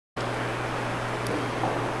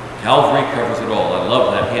Calvary covers it all. I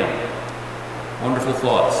love that hymn. Wonderful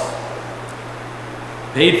thoughts.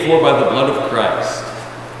 Paid for by the blood of Christ.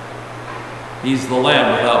 He's the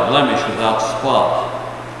Lamb without blemish, without spot.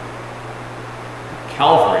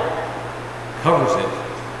 Calvary covers it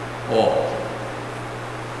all.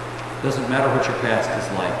 Doesn't matter what your past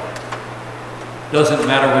is like. Doesn't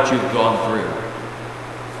matter what you've gone through.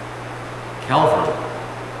 Calvary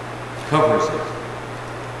covers it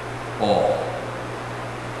all.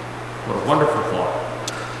 What a wonderful thought.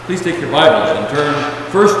 Please take your Bibles and turn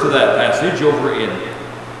first to that passage over in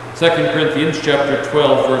 2 Corinthians chapter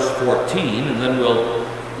 12, verse 14, and then we'll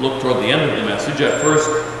look toward the end of the message at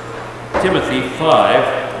 1 Timothy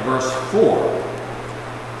 5, verse 4.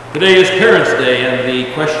 Today is Parents' Day, and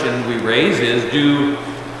the question we raise is, do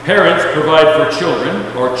parents provide for children,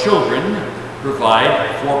 or children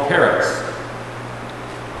provide for parents?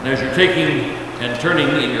 And as you're taking and turning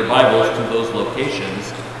in your Bibles to those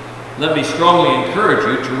locations, let me strongly encourage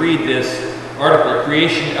you to read this article,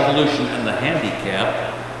 Creation, Evolution, and the Handicap.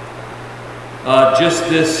 Just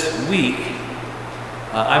this week,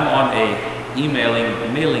 I'm on a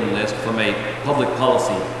mailing list from a public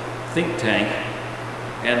policy think tank,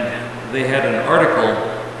 and they had an article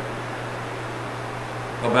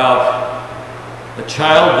about a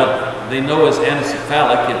child that they know is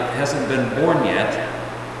anencephalic. It hasn't been born yet.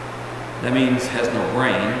 That means has no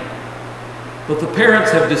brain. But the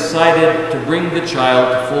parents have decided to bring the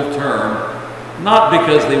child to full term, not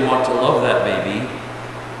because they want to love that baby,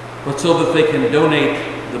 but so that they can donate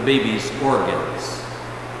the baby's organs.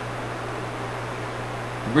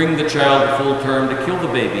 Bring the child to full term to kill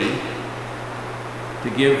the baby, to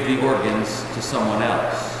give the organs to someone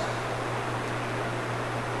else.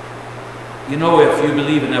 You know, if you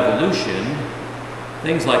believe in evolution,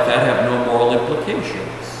 things like that have no moral implications.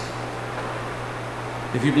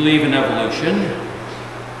 If you believe in evolution,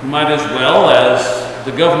 you might as well, as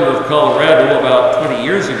the governor of Colorado about 20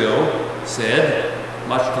 years ago said,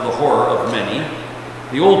 much to the horror of many,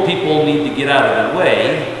 the old people need to get out of the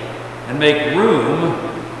way and make room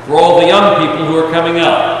for all the young people who are coming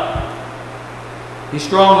up. He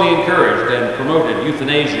strongly encouraged and promoted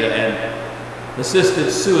euthanasia and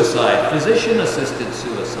assisted suicide, physician-assisted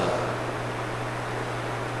suicide.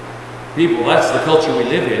 People, that's the culture we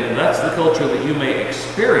live in, and that's the culture that you may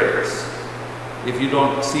experience if you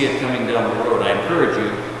don't see it coming down the road. I encourage you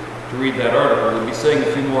to read that article. We'll be saying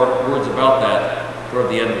a few more words about that toward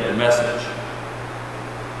the end of the message.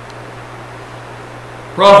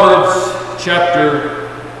 Proverbs chapter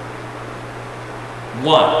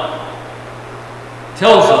 1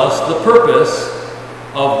 tells us the purpose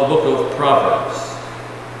of the book of Proverbs: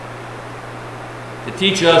 to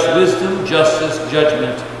teach us wisdom, justice,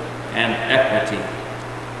 judgment, and equity.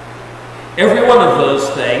 Every one of those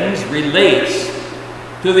things relates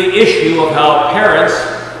to the issue of how parents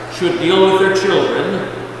should deal with their children,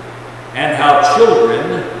 and how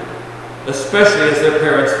children, especially as their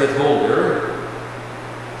parents get older,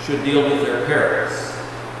 should deal with their parents.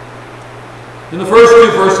 In the first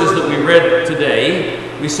two verses that we read today,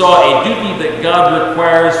 we saw a duty that God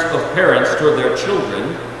requires of parents toward their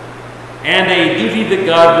children, and a duty that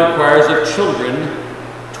God requires of children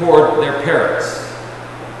toward their parents.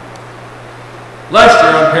 Last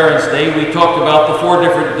year on Parents' Day, we talked about the 4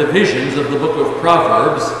 different divisions of the book of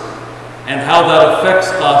Proverbs and how that affects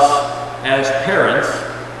us as parents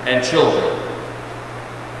and children.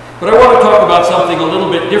 But I want to talk about something a little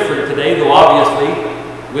bit different today, though obviously,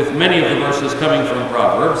 with many of the verses coming from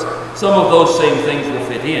Proverbs, some of those same things will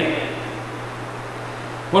fit in.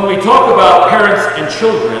 When we talk about parents and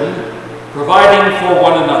children providing for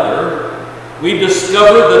one another, we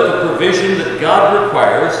discover that the provision that God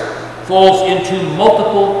requires falls into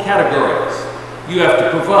multiple categories. You have to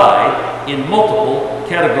provide in multiple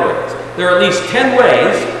categories. There are at least 10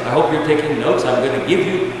 ways. I hope you're taking notes. I'm going to give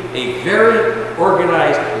you a very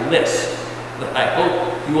organized list that I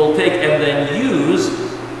hope you will take and then use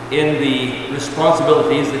in the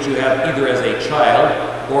responsibilities that you have either as a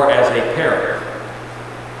child or as a parent.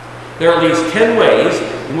 There are at least 10 ways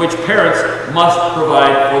in which parents must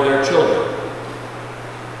provide for their children.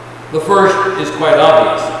 The first is quite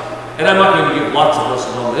obvious, and I'm not going to give lots of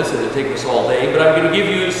verses on this, it would take us all day, but I'm going to give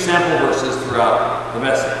you sample verses throughout the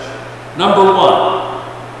message. Number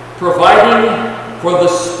 1, providing for the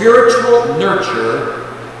spiritual nurture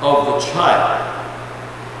of the child.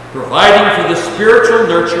 Providing for the spiritual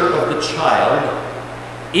nurture of the child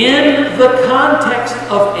in the context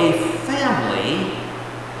of a family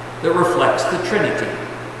that reflects the Trinity.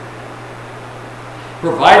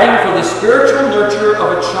 Providing for the spiritual nurture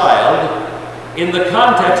of a child in the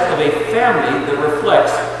context of a family that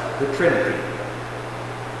reflects the Trinity.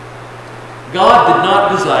 God did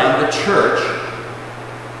not design the church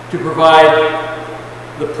to provide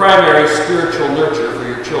the primary spiritual nurture for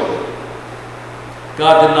your children.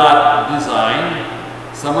 God did not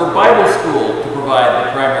design summer Bible school to provide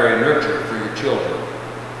the primary nurture for your children.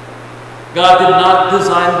 God did not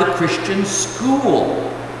design the Christian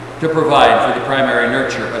school to provide for the primary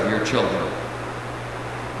nurture of your children.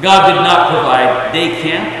 God did not provide day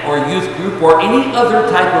camp or youth group or any other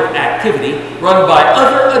type of activity run by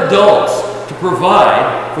other adults to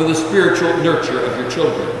provide for the spiritual nurture of your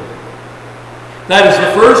children. That is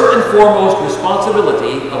the first and foremost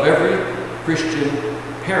responsibility of every Christian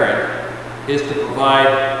parent, is to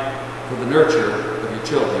provide for the nurture of your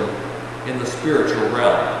children in the spiritual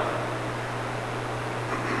realm.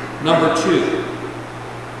 Number 2,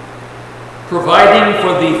 providing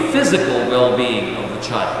for the physical well-being of the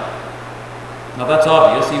child. Now that's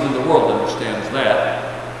obvious, even the world understands that.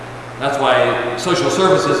 That's why social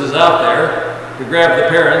services is out there to grab the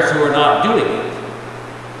parents who are not doing it.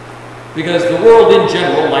 Because the world in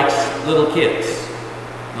general likes little kids,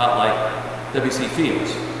 not like W.C.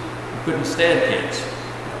 Fields, who couldn't stand kids.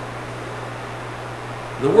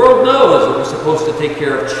 The world knows that we're supposed to take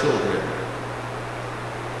care of children.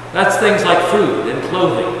 That's things like food and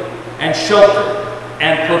clothing and shelter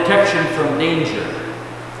and protection from danger.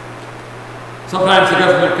 Sometimes the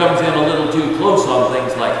government comes in a little too close on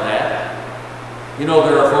things like that. You know,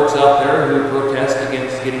 there are folks out there who protest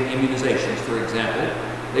against getting immunizations, for example.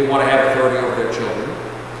 They want to have authority over their children.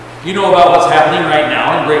 You know about what's happening right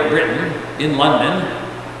now in Great Britain, in London,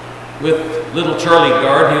 with little Charlie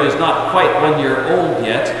Gard, who is not quite 1 year old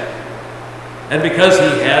yet. And because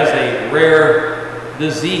he has a rare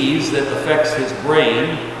disease that affects his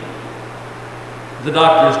brain, the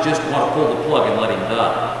doctors just want to pull the plug and let him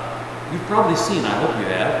die. You've probably seen, I hope you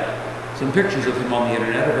have, some pictures of him on the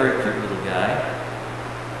internet, a very cute little guy.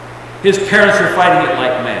 His parents are fighting it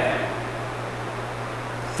like mad.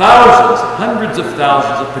 Thousands, hundreds of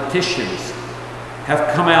thousands of petitions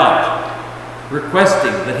have come out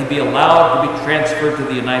requesting that he be allowed to be transferred to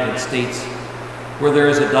the United States, where there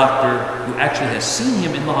is a doctor who actually has seen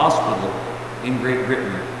him in the hospital in Great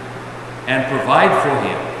Britain and provide for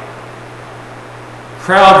him.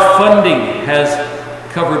 Crowdfunding has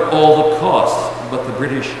covered all the costs, but the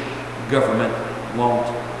British government won't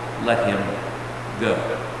let him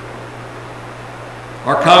go.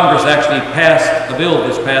 Our Congress actually passed a bill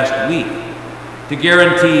this past week to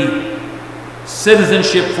guarantee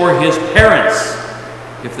citizenship for his parents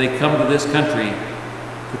if they come to this country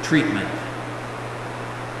for treatment.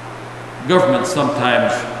 Government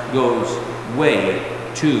sometimes goes way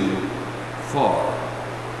too far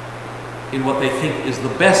in what they think is the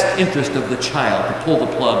best interest of the child to pull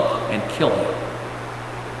the plug and kill him.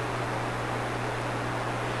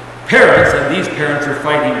 Parents, and these parents are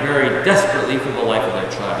fighting very desperately for the life of their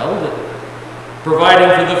child, providing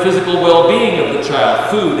for the physical well-being of the child,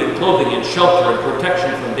 food and clothing and shelter and protection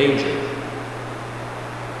from danger.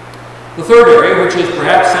 The third area, which is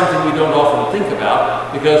perhaps something we don't often think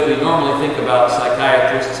about, because we normally think about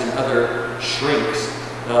psychiatrists and other shrinks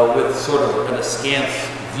with sort of an askance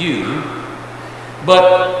view,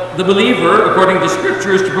 but the believer, according to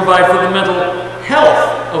Scripture, is to provide for the mental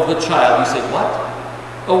health of the child. You say, what?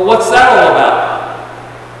 Oh, what's that all about?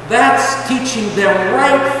 That's teaching them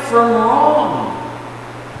right from wrong.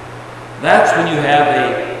 That's when you have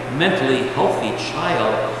a mentally healthy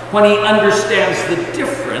child, when he understands the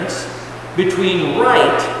difference between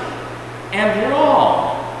right and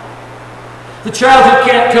wrong. The child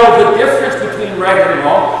who can't tell the difference between right and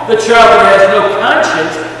wrong, the child that has no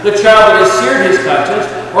conscience, the child that has seared his conscience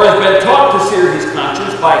or has been taught to sear his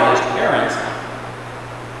conscience by his parents,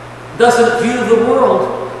 doesn't view the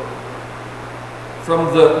world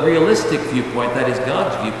from the realistic viewpoint, that is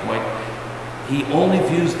God's viewpoint. He only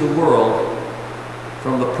views the world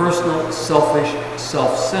from the personal, selfish,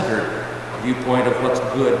 self-centered viewpoint of what's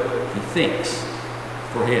good he thinks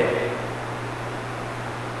for him.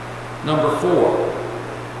 Number 4.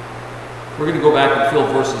 We're going to go back and fill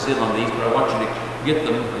verses in on these, but I want you to get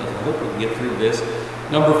them. I hope we can get through this.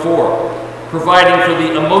 Number 4. Providing for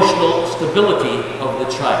the emotional stability of the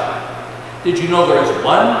child. Did you know there is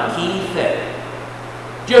one key thing?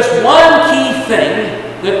 Just one key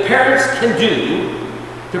thing that parents can do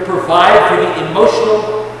to provide for the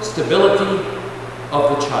emotional stability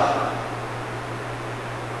of the child.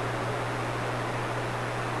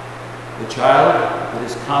 The child that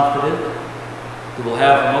is confident, that will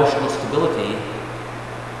have emotional stability,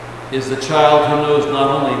 is the child who knows not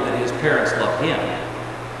only that his parents love him,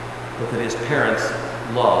 but that his parents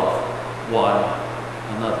love one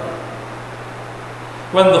another.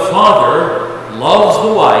 When the father loves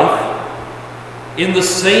the wife in the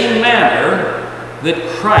same manner that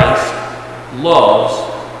Christ loves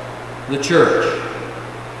the church.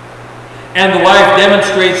 And the wife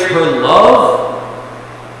demonstrates her love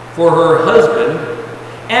for her husband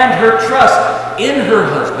and her trust in her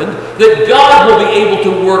husband that God will be able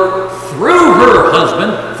to work through her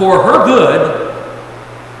husband for her good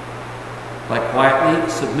by quietly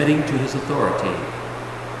submitting to his authority.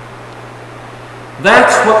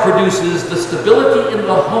 That's what produces the stability in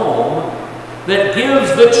the home that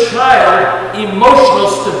gives the child emotional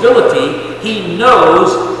stability. He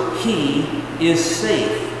knows he is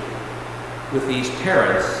safe with these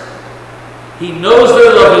parents. He knows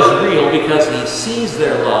their love is real because he sees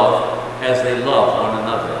their love as they love one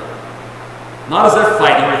another. Not as they're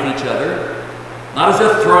fighting with each other, not as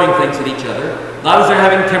they're throwing things at each other, not as they're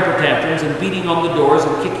having temper tantrums and beating on the doors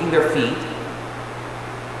and kicking their feet,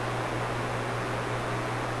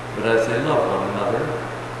 but as they love one another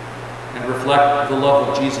and reflect the love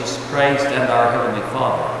of Jesus Christ and our Heavenly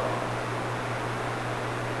Father.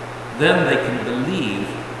 Then they can believe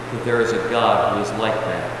that there is a God who is like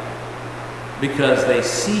that, because they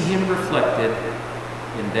see him reflected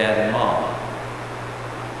in Dad and Mom.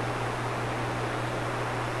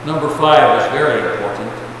 Number 5 is very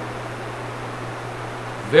important.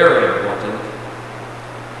 Very important.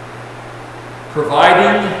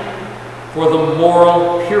 Providing for the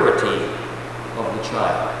moral purity of the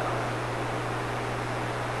child.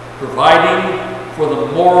 Providing for the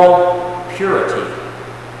moral purity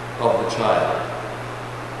of the child.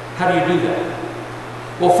 How do you do that?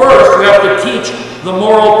 Well, first, we have to teach the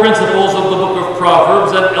moral principles of the book of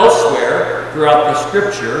Proverbs and elsewhere throughout the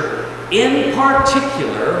Scripture, in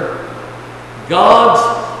particular, God's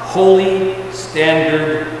holy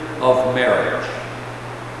standard of marriage.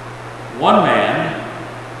 One man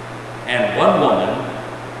and one woman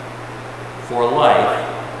for life,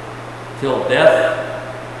 till death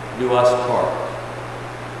do us part.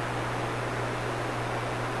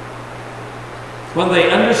 When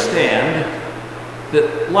they understand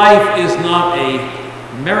that life is not a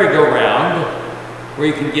merry-go-round where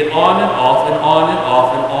you can get on and off and on and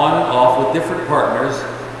off and on and off with different partners,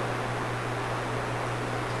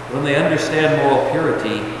 when they understand moral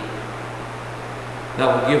purity, that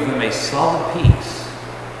will give them a solid peace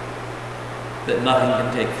that nothing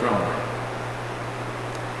can take from them.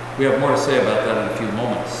 We have more to say about that in a few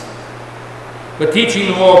moments. But teaching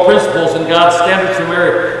the moral principles and God's standards for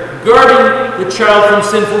marriage, guarding the child from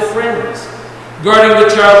sinful friends, guarding the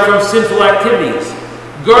child from sinful activities,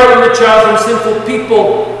 guarding the child from sinful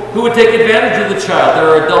people who would take advantage of the child. There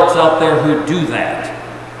are adults out there who do that.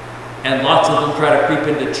 And lots of them try to creep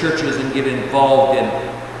into churches and get involved in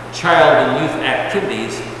child and youth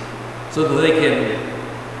activities so that they can,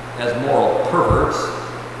 as moral perverts,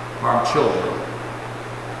 harm children.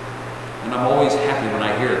 And I'm always happy when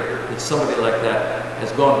I hear that somebody like that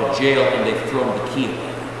has gone to jail and they've thrown the key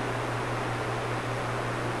away.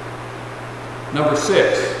 Number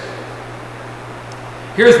 6.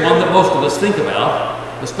 Here's one that most of us think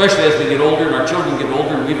about, especially as we get older and our children get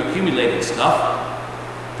older and we've accumulated stuff.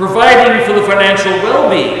 Providing for the financial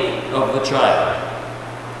well-being of the child.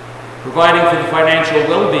 Providing for the financial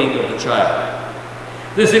well-being of the child.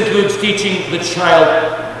 This includes teaching the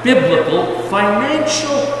child biblical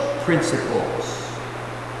financial principles.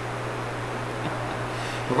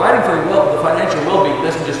 Providing for the financial well-being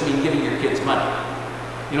doesn't just mean giving your kids money.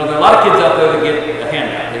 You know, there are a lot of kids out there that get a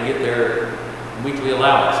handout. They get their weekly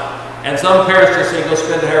allowance. And some parents just say, go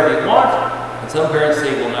spend it however you want. And some parents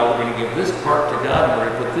say, well, now we're going to give this part to God, and we're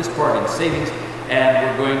going to put this part in savings,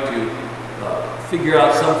 and we're going to figure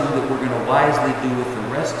out something that we're going to wisely do with the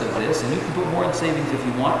rest of this. And you can put more in savings if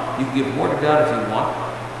you want. You can give more to God if you want.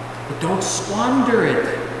 But don't squander it.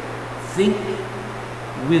 Think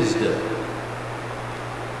wisdom.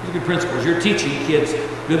 These are good principles. You're teaching kids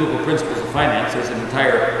biblical principles of finance. There's an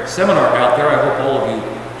entire seminar out there. I hope all of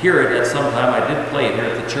you hear it at some time. I did play it here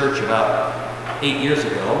at the church about 8 years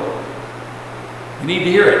ago. You need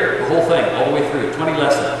to hear it, the whole thing, all the way through, 20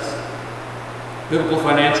 lessons. Biblical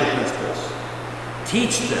financial principles.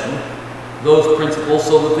 Teach them those principles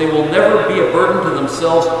so that they will never be a burden to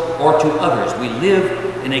themselves or to others. We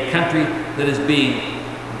live in a country that is being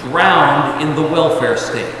drowned in the welfare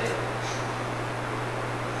state.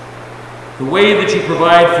 The way that you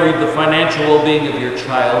provide for the financial well-being of your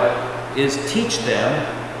child is teach them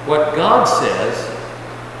what God says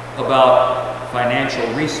about financial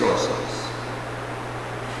resources.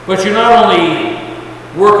 But you not only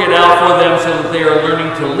work it out for them so that they are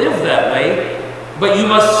learning to live that way, but you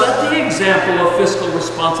must set the example of fiscal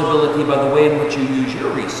responsibility by the way in which you use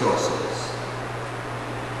your resources.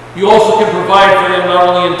 You also can provide for them not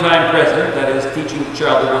only in time present, that is, teaching the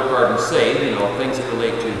child to work hard and save, things that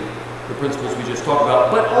relate to the principles we just talked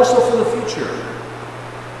about, but also for the future.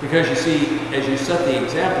 Because you see, as you set the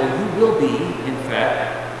example, you will be, in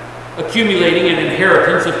fact, accumulating an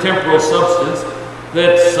inheritance of temporal substance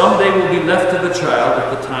that someday will be left to the child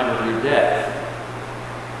at the time of your death.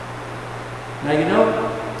 Now,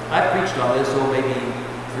 I preached on this, maybe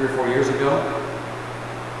 3 or 4 years ago,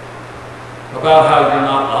 about how you're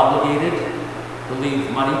not obligated to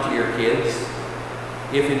leave money to your kids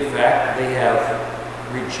if, in fact, they have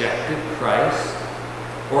rejected Christ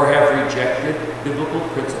or have rejected biblical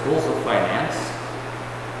principles of finance.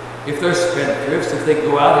 If they're spendthrifts, if they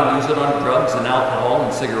go out and use it on drugs and alcohol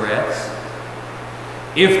and cigarettes,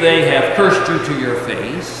 if they have cursed you to your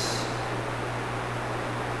face,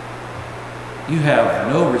 you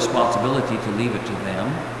have no responsibility to leave it to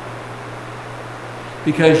them,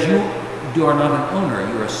 because you are not an owner,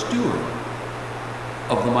 you're a steward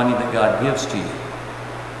of the money that God gives to you.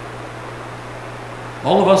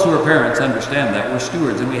 All of us who are parents understand that we're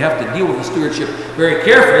stewards, and we have to deal with the stewardship very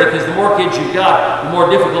carefully, because the more kids you've got, the more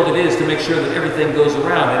difficult it is to make sure that everything goes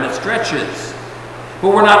around and it stretches. But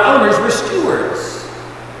we're not owners, we're stewards.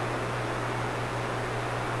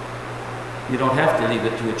 You don't have to leave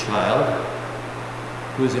it to a child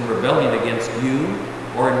who is in rebellion against you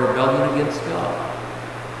or in rebellion against God.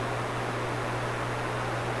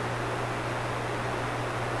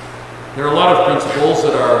 There are a lot of principles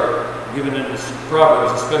that are given in the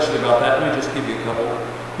Proverbs, especially about that. Let me just give you a couple.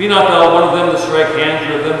 Be not thou one of them that strike hands,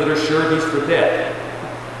 or of them that are sureties for debt.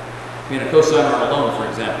 Being a cosigner on a loan, for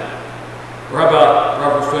example. Or how about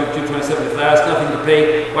Proverbs 22:27? If thou hast nothing to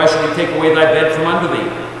pay, why should he take away thy bed from under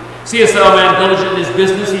thee? Seest thou a man diligent in his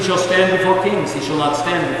business, he shall stand before kings, he shall not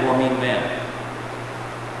stand before mean men.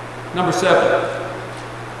 Number 7.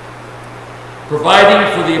 Providing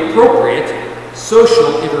for the appropriate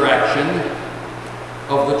social interaction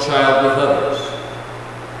of the child with others.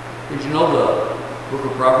 Did you know the book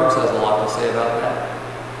of Proverbs has a lot to say about that?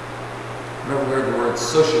 Whenever we hear the word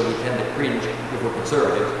social, we tend to cringe if we're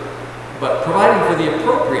conservative. But providing for the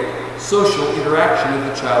appropriate social interaction of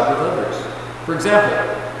the child with others. For example,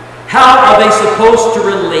 how are they supposed to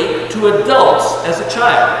relate to adults as a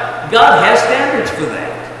child? God has standards for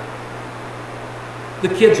that. The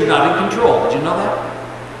kids are not in control. Did you know that?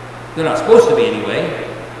 They're not supposed to be anyway.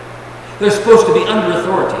 They're supposed to be under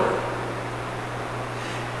authority.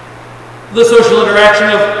 The social interaction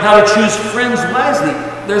of how to choose friends wisely.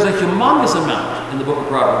 There's a humongous amount in the book of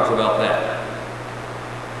Proverbs about that.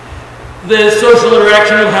 The social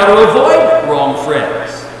interaction of how to avoid wrong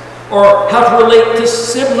friends, or how to relate to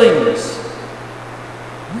siblings,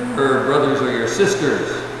 your brothers or your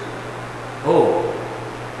sisters. Oh,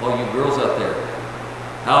 all you girls out there,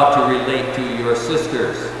 how to relate to your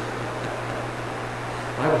sisters.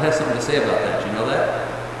 The Bible has something to say about that. You know that?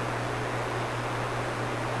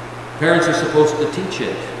 Parents are supposed to teach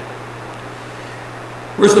it.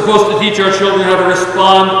 We're supposed to teach our children how to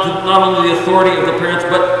respond to not only the authority of the parents,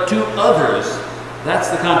 but to others. That's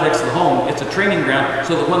the context of the home. It's a training ground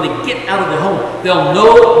so that when they get out of the home, they'll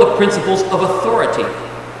know the principles of authority.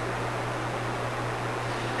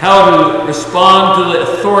 How to respond to the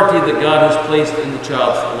authority that God has placed in the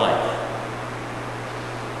child's life.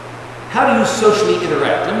 How do you socially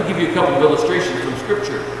interact? Let me give you a couple of illustrations from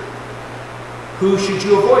Scripture. Who should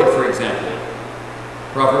you avoid, for example?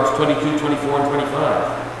 Proverbs 22, 24, and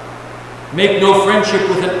 25. Make no friendship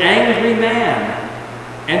with an angry man,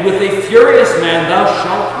 and with a furious man thou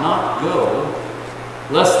shalt not go,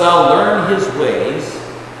 lest thou learn his ways,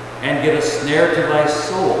 and get a snare to thy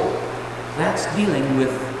soul. That's dealing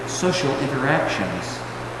with social interactions.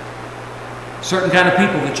 Certain kind of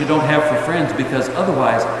people that you don't have for friends, because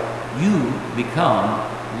otherwise you become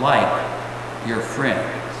like your friends.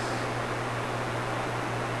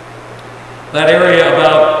 That area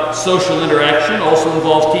about social interaction also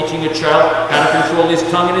involves teaching a child how to control his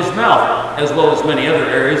tongue and his mouth, as well as many other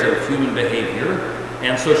areas of human behavior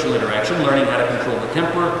and social interaction, learning how to control the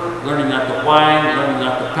temper, learning not to whine, learning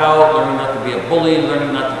not to pout, learning not to be a bully,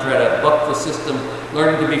 learning not to try to buck the system,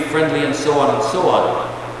 learning to be friendly, and so on and so on.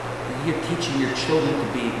 You're teaching your children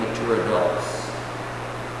to be mature adults.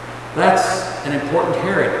 That's an important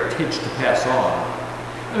heritage to pass on.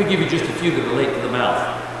 Let me give you just a few that relate to the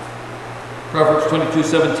mouth. Proverbs 22,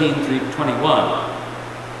 17 through 21.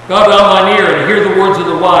 Bow down thine ear and hear the words of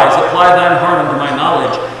the wise. Apply thine heart unto my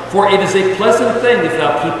knowledge. For it is a pleasant thing if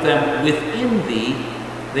thou keep them within thee.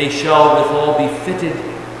 They shall withal be fitted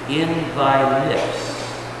in thy lips.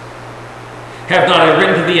 Have not I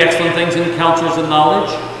written to thee excellent things in counsels and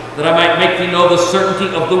knowledge, that I might make thee know the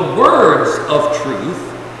certainty of the words of truth,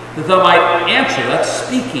 that thou might answer, that's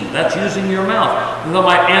speaking, that's using your mouth, that thou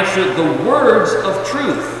might answer the words of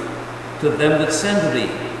truth to them that send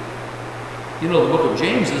thee. You know, the book of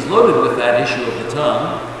James is loaded with that issue of the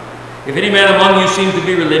tongue. If any man among you seem to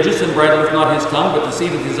be religious and bridleth not his tongue, but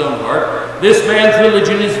deceiveth his own heart, this man's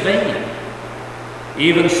religion is vain.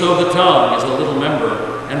 Even so the tongue is a little member,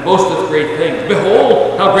 and boasteth great things.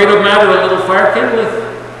 Behold, how great a matter a little fire kindleth.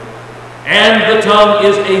 And the tongue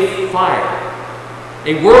is a fire,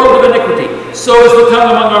 a world of iniquity. So is the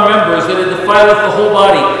tongue among our members, that it defileth the whole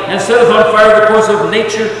body, and setteth on fire the course of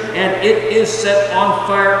nature, and it is set on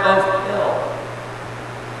fire of hell.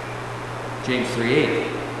 James 3:8.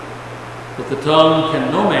 But the tongue can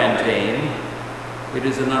no man tame. It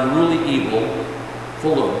is an unruly evil,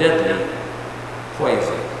 full of deadly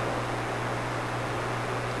poison.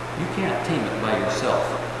 You can't tame it by yourself.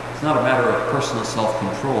 It's not a matter of personal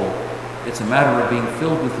self-control. It's a matter of being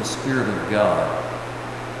filled with the Spirit of God.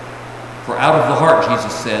 For out of the heart,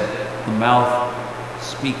 Jesus said, the mouth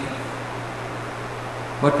speaketh.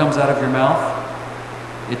 What comes out of your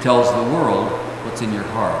mouth? It tells the world what's in your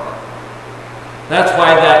heart. That's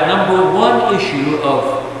why that number one issue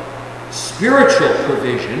of spiritual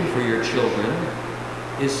provision for your children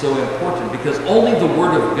is so important, because only the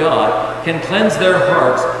Word of God can cleanse their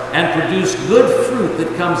hearts and produce good fruit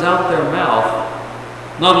that comes out their mouth,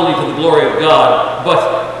 not only to the glory of God,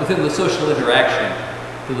 but within the social interaction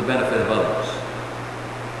to the benefit of others.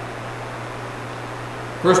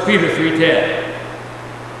 1 Peter 3:10.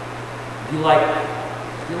 Do you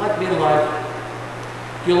like being alive?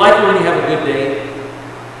 Do you like it when you have a good day?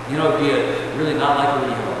 You know, do you really not like it when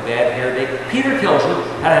you have a bad hair day? Peter tells you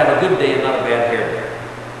how to have a good day and not a bad hair day.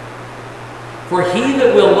 For he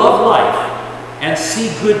that will love life and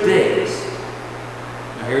see good days,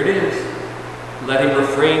 now here it is, let him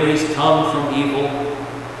refrain his tongue from evil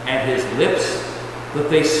and his lips that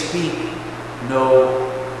they speak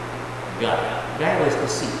no guile. Guile is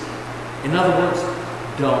deceit. In other words,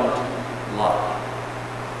 don't lie.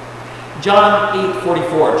 John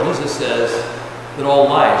 8:44, Jesus says that all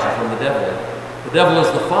lies are from the devil. The devil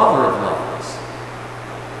is the father of lies.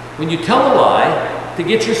 When you tell a lie to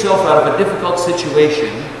get yourself out of a difficult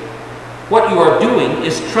situation, what you are doing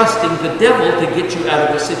is trusting the devil to get you out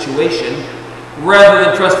of the situation, rather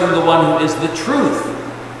than trusting the one who is the truth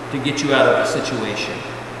to get you out of the situation.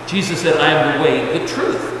 Jesus said, I am the way, the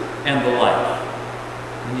truth, and the life.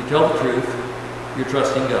 When you tell the truth, you're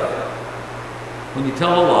trusting God. When you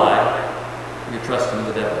tell a lie, you're trusting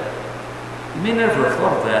the devil. You may never have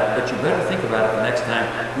thought of that, but you better think about it the next time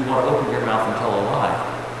you want to open your mouth and tell a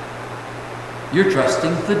lie. You're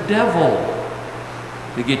trusting the devil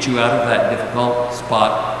to get you out of that difficult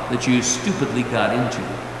spot that you stupidly got into.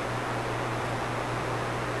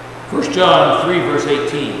 1 John 3, verse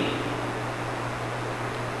 18.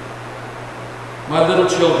 My little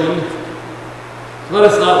children, let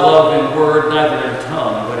us not love in word, neither in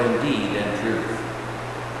tongue, but in deed and truth.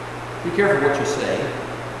 Be careful what you say.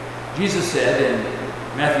 Jesus said in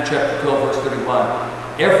Matthew chapter 12, verse 31,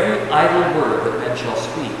 every idle word that men shall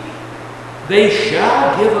speak, they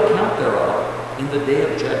shall give account thereof in the day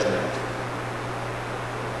of judgment.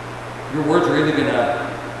 Your words are either going to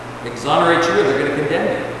exonerate you or they're going to condemn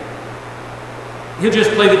you. He'll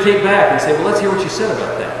just play the tape back and say, well, let's hear what you said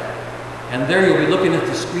about that. And there you'll be looking at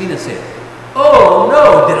the screen and saying, oh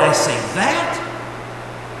no, did I say that?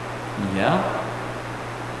 Yeah.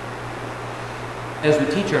 As we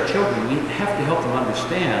teach our children, we have to help them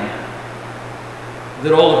understand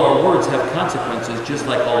that all of our words have consequences, just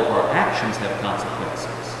like all of our actions have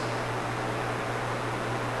consequences.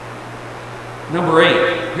 Number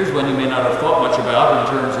 8, here's one you may not have thought much about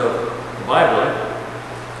in terms of the Bible,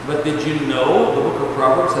 but did you know the book of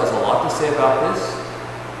Proverbs has a lot to say about this?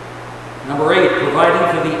 Number 8, providing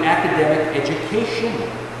for the academic education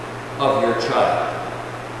of your child.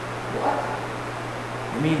 What?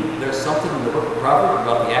 You mean there's something in the book of Proverbs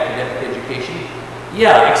about the academic education?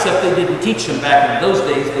 Yeah, except they didn't teach them back in those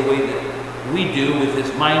days the way that we do with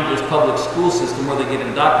this mindless public school system where they get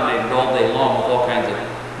indoctrinated all day long with all kinds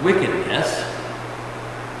of wickedness.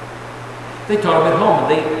 They taught them at home,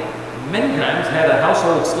 and they many times had a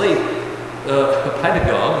household slave, a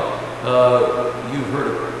pedagogue. You've heard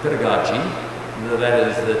of pedagogy. That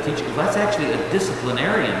is the teaching. That's actually a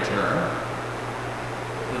disciplinarian term.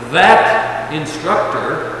 That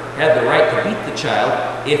instructor had the right to beat the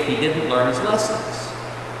child if he didn't learn his lessons.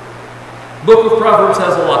 Book of Proverbs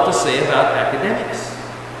has a lot to say about academics.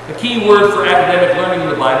 A key word for academic learning in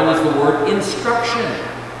the Bible is the word instruction.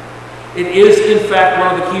 It is, in fact,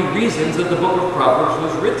 one of the key reasons that the book of Proverbs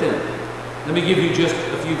was written. Let me give you just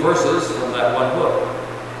a few verses from that one book.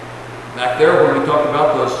 Back there, when we talked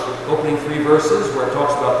about those verses where it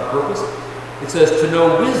talks about the purpose. It says, to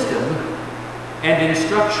know wisdom and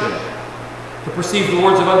instruction, to perceive the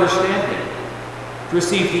words of understanding, to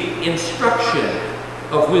receive the instruction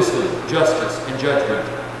of wisdom, justice, and judgment,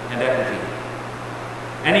 and equity.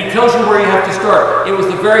 And he tells you where you have to start. It was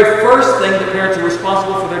the very first thing that parents are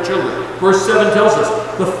responsible for their children. Verse 7 tells us,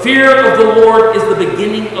 the fear of the Lord is the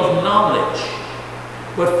beginning of knowledge,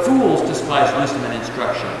 but fools despise wisdom and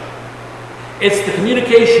instruction. It's the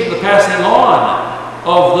communication, the passing on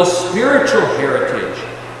of the spiritual heritage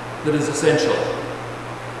that is essential.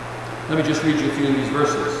 Let me just read you a few of these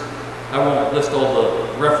verses. I won't list all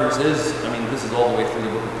the references. I mean, this is all the way through the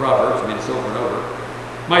book of Proverbs. I mean, it's over and over.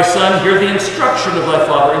 My son, hear the instruction of thy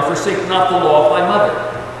father, and forsake not the law of thy mother.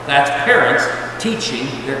 That's parents teaching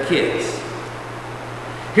their kids.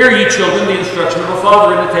 Hear ye children the instruction of a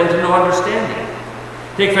father, and attend to no understanding.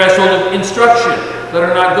 Take fast hold of instruction, let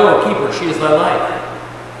her not go, keep her, she is thy life.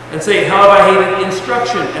 And say, how have I hated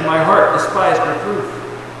instruction, and my heart despised reproof.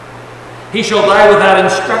 He shall die without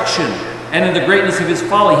instruction, and in the greatness of his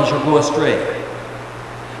folly he shall go astray.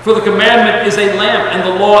 For the commandment is a lamp, and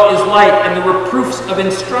the law is light, and the reproofs of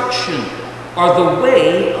instruction are the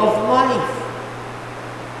way of life.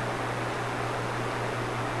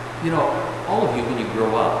 You know, all of you, when you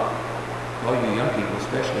grow up, all you young people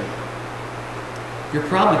especially, you're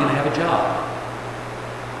probably going to have a job.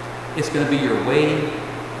 It's going to be your way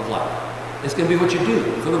of life. It's going to be what you do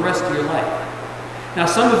for the rest of your life. Now,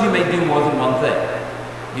 some of you may do more than one thing.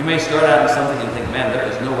 You may start out in something and think, man, there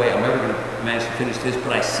is no way I'm ever going to manage to finish this,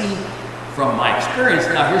 but I see from my experience,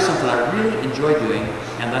 now here's something I really enjoy doing,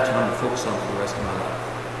 and that's what I'm going to focus on for the rest of my life.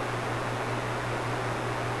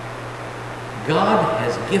 God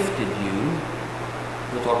has gifted you,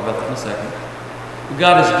 we'll talk about that in a second,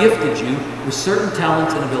 God has gifted you with certain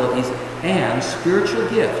talents and abilities and spiritual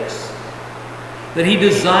gifts that he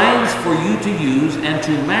designs for you to use and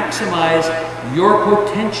to maximize your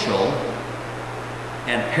potential.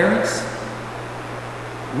 And parents,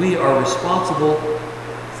 we are responsible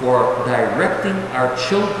for directing our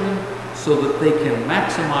children so that they can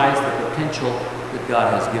maximize the potential that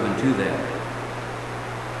God has given to them.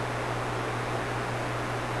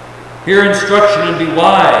 Hear instruction and be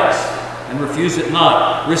wise, and refuse it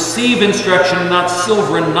not. Receive instruction, not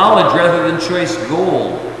silver, and knowledge rather than choice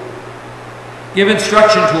gold. Give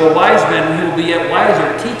instruction to a wise man, and he will be yet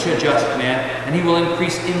wiser. Teach a just man, and he will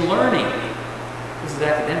increase in learning. This is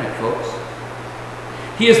academic, folks.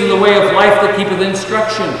 He is in the way of life that keepeth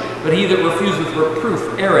instruction, but he that refuseth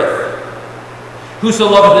reproof erreth. Whoso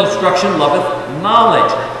loveth instruction loveth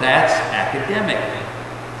knowledge. That's academic.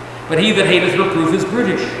 But he that hateth reproof is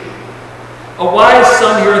brutish. A wise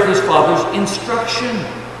son heareth his father's instruction.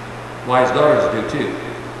 Wise daughters do too.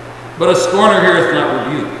 But a scorner heareth not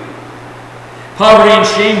rebuke. Poverty and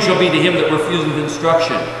shame shall be to him that refuseth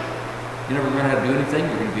instruction. You never learn how to do anything,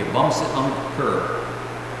 you're going to be a bum sitting on the curb.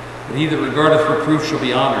 But he that regardeth reproof shall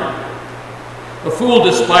be honored. A fool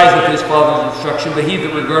despiseth his father's instruction, but he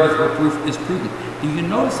that regardeth reproof is prudent. Do you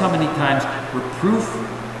notice how many times reproof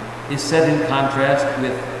is set in contrast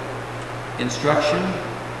with instruction?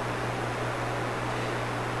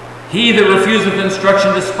 He that refuseth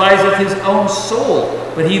instruction despiseth his own soul,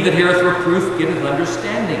 but he that heareth reproof getteth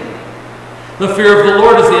understanding. The fear of the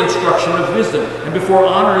Lord is the instruction of wisdom, and before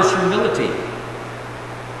honor is humility.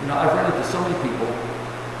 You know, I've run into so many people.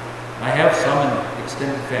 I have some in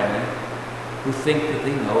extended family who think that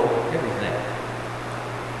they know everything.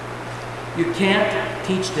 You can't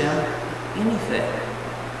teach them anything.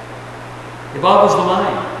 It boggles the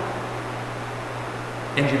mind.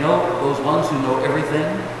 And you know, those ones who know everything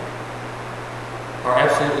are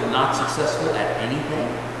absolutely not successful at anything.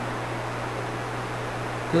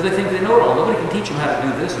 Because they think they know it all. Nobody can teach them how to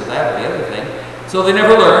do this or that or the other thing. So they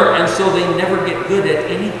never learn, and so they never get good at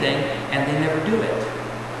anything, and they never do it.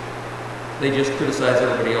 They just criticize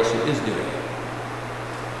everybody else who is doing it.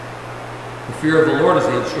 The fear of the Lord is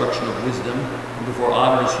the instruction of wisdom, and before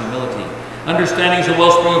honor is humility. Understanding is a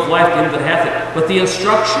wellspring of life to him that hath it, but the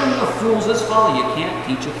instruction of fools is folly. You can't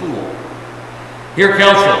teach a fool. Hear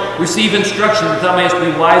counsel, receive instruction, that thou mayest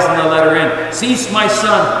be wise in thy latter end. Cease, my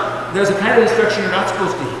son. There's a kind of instruction you're not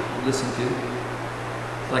supposed to listen to.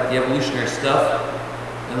 It's like the evolutionary stuff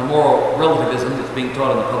and the moral relativism that's being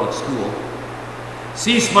taught in the public school.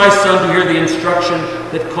 Cease, my son, to hear the instruction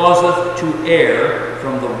that causeth to err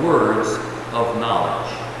from the words of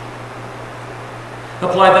knowledge.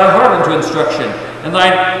 Apply thy heart unto instruction, and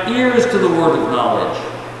thine ears to the word of knowledge.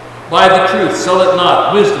 Buy the truth, sell it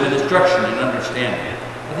not, wisdom and instruction and understanding.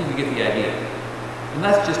 I think you get the idea. And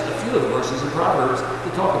that's just a few of the verses in Proverbs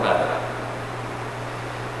that talk about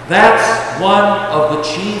it. That's one of the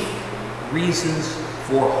chief reasons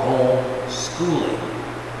for home schooling.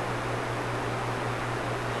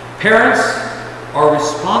 Parents are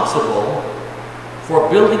responsible for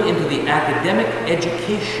building into the academic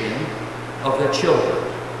education of their children.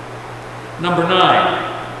 Number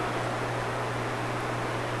 9,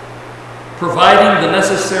 providing the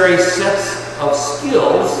necessary sets of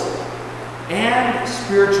skills and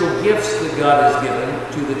spiritual gifts that God has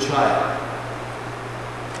given to the child.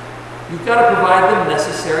 You've got to provide the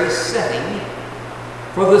necessary setting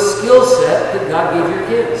for the skill set that God gave your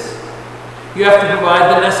kids. You have to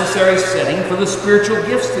provide the necessary setting for the spiritual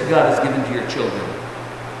gifts that God has given to your children.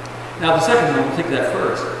 Now, the second one, we'll take that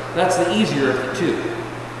first. That's the easier of the two.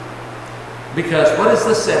 Because what is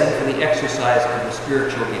the setting for the exercise of the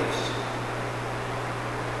spiritual gifts?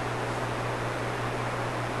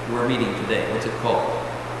 We're meeting today. What's it called?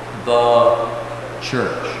 The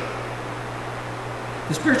church.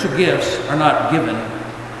 The spiritual gifts are not given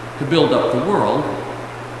to build up the world.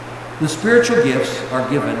 The spiritual gifts are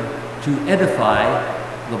given to edify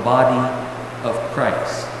the body of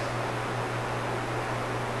Christ.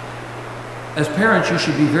 As parents, you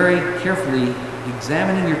should be very carefully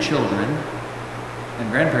examining your children,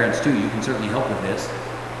 and grandparents too, you can certainly help with this,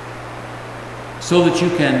 so that you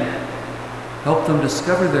can help them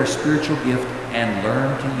discover their spiritual gift and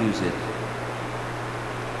learn to use it.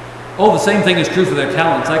 Oh, the same thing is true for their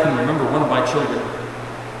talents. I can remember one of my children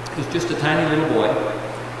was just a tiny little boy,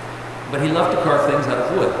 but he loved to carve things out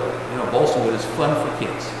of wood. You know, balsa wood is fun for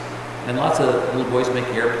kids. And lots of little boys make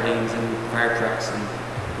airplanes and fire trucks and,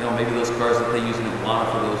 you know, maybe those cars that they use in Atlanta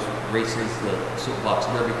for those races, the soapbox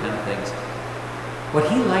derby kind of things. What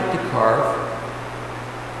he liked to carve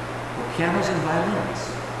were pianos and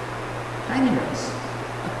violins. Tiny ones.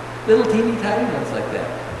 Little teeny tiny ones like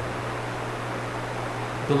that.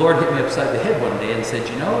 The Lord hit me upside the head one day and said,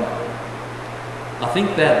 you know, I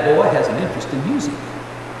think that boy has an interest in music.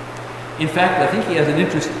 In fact, I think he has an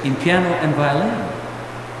interest in piano and violin.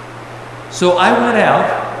 So I went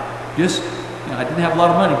out, just, you know, I didn't have a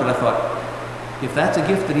lot of money, but I thought, if that's a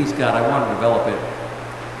gift that he's got, I want to develop it.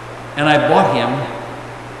 And I bought him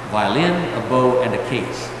a violin, a bow, and a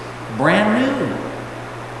case. Brand new.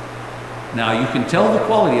 Now, you can tell the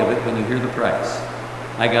quality of it when you hear the price.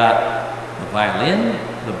 I got the violin,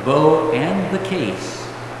 the bow, and the case.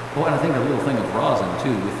 Oh, and I think a little thing of rosin,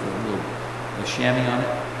 too, with a chamois on it,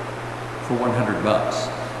 for $100.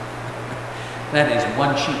 That is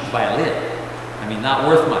one cheap violin. I mean, not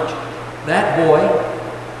worth much. That boy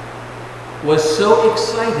was so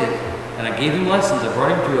excited, and I gave him lessons. I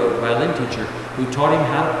brought him to a violin teacher who taught him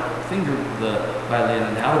how to finger the violin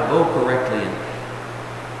and how to bow correctly.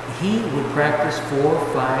 And he would practice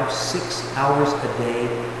 4, 5, 6 hours a day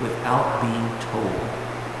without being told.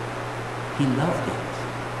 He loved it.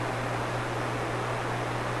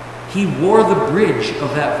 He wore the bridge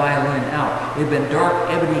of that violin out. It had been dark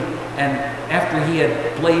ebony, and after he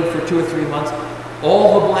had played for 2 or 3 months,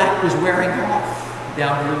 all the black was wearing off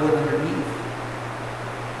down to the wood underneath.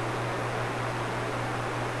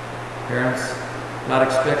 Parents, God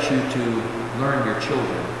expects you to learn your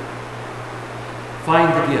children.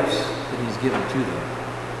 Find the gifts that He's given to them.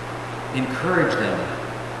 Encourage them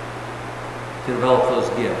to develop those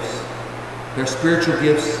gifts. Their spiritual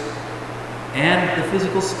gifts and the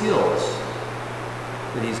physical skills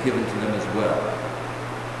that He's given to them as well.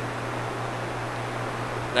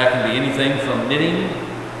 That can be anything from knitting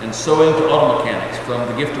and sewing to auto mechanics, from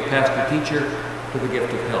the gift of pastor-teacher to the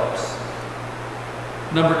gift of helps.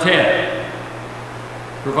 Number 10,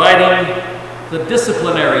 providing the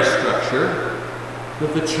disciplinary structure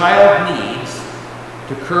that the child needs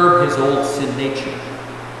to curb his old sin nature.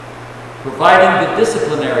 Providing the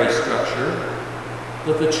disciplinary structure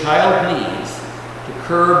that the child needs to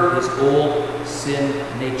curb his old sin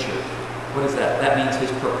nature. What is that? That means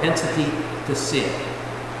his propensity to sin.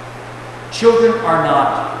 Children are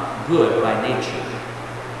not good by nature.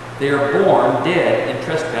 They are born dead in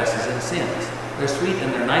trespasses and sins. They're sweet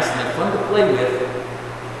and they're nice and they're fun to play with,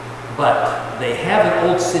 but they have an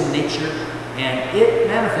old sin nature and it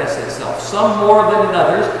manifests itself. Some more than in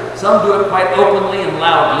others. Some do it quite openly and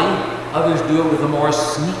loudly. Others do it with a more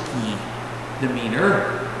sneaky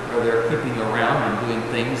demeanor, where they're creeping around and doing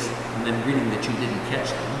things and then greeting that you didn't catch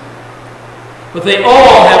them. But they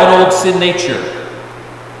all have an old sin nature.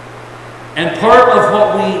 And part of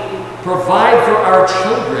what we provide for our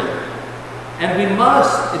children, and we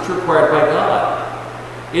must, it's required by God,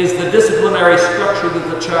 is the disciplinary structure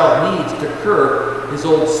that the child needs to curb his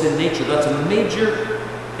old sin nature. That's a major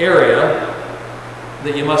area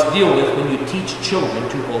that you must deal with when you teach children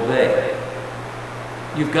to obey.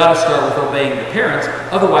 You've got to start with obeying the parents,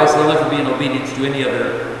 otherwise they'll never be in obedience to any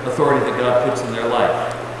other authority that God puts in their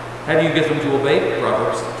life. How do you get them to obey?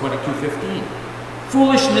 Proverbs 22:15.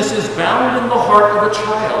 Foolishness is bound in the heart of a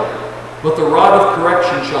child, but the rod of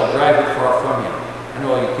correction shall drive it far from him. I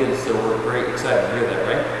know all you kids still were very excited to hear that,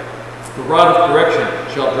 right? The rod of correction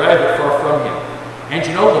shall drive it far from him. And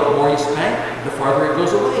you know, the more you spank, the farther it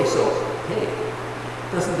goes away. So, hey,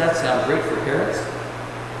 doesn't that sound great for parents?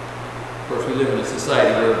 Of course, we live in a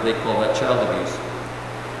society where they call that child abuse.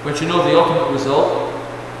 But you know, the ultimate result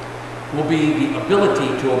will be the ability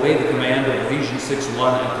to obey the command of Ephesians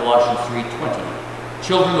 6:1 and Colossians 3:20.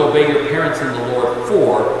 Children, obey your parents in the Lord,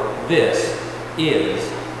 for this is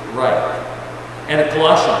right. And at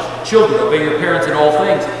Colossians, children, obey your parents in all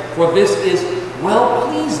things, for this is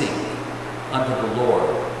well-pleasing unto the Lord.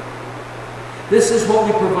 This is what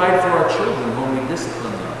we provide for our children when we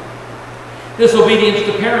discipline them. Disobedience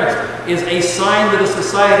to parents is a sign that a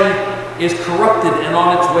society is corrupted and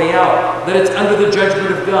on its way out, that it's under the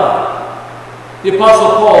judgment of God. The Apostle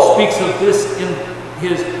Paul speaks of this in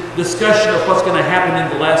his discussion of what's going to happen in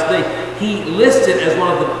the last day. He lists it as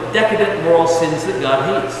one of the decadent moral sins that God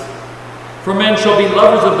hates. For men shall be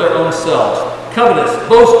lovers of their own selves, covetous,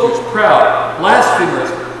 boasters, proud, blasphemers,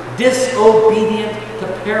 disobedient to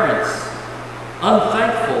parents,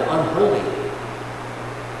 unthankful, unholy.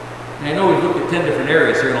 And I know we've looked at 10 different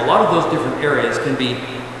areas here, and a lot of those different areas can be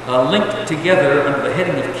linked together under the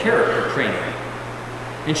heading of character training.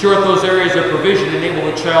 In short, those areas of provision enable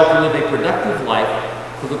the child to live a productive life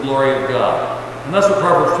for the glory of God. And that's what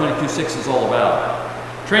Proverbs 22:6 is all about.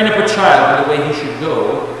 Train up a child in the way he should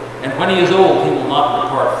go, and when he is old, he will not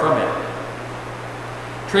depart from it.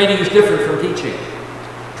 Training is different from teaching.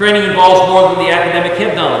 Training involves more than the academic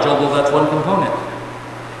head knowledge, although that's one component.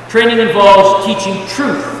 Training involves teaching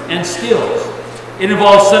truth and skills. It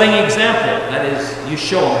involves setting an example. That is, you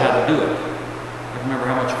show them how to do it. I remember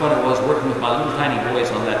how much fun it was working with my little tiny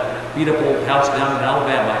boys on that beat-up old house down in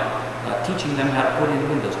Alabama, teaching them how to put in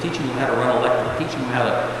windows, teaching them how to run electric, teaching them how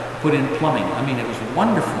to put in plumbing. I mean, it was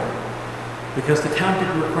wonderful because the town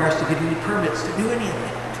didn't require us to get any permits to do any of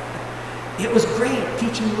that. It was great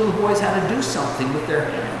teaching the little boys how to do something with their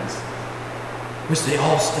hands, which they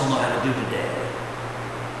all still know how to do today.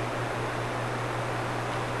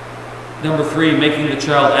 Number 3, making the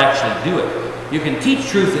child actually do it. You can teach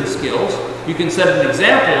truth and skills. You can set an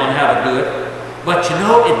example on how to do it. But you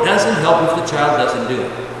know, it doesn't help if the child doesn't do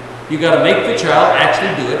it. You got to make the child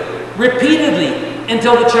actually do it repeatedly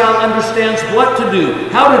until the child understands what to do,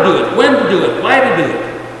 how to do it, when to do it, why to do it.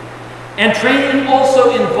 And training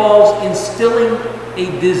also involves instilling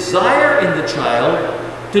a desire in the child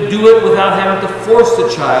to do it without having to force the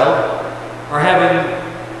child or having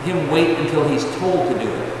him wait until he's told to do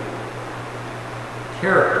it.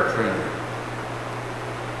 Character training.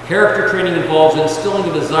 Character training involves instilling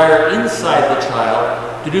a desire inside the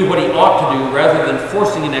child to do what he ought to do rather than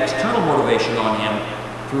forcing an external motivation on him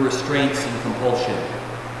through restraints and compulsion.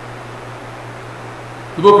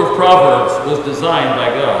 The book of Proverbs was designed by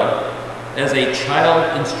God as a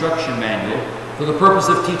child instruction manual for the purpose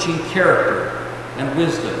of teaching character and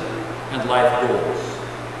wisdom and life goals.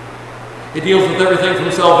 It deals with everything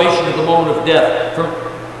from salvation to the moment of death, from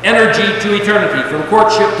energy to eternity, from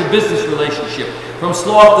courtship to business relationship, from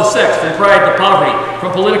sloth to sex, from pride to poverty,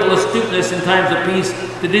 from political astuteness in times of peace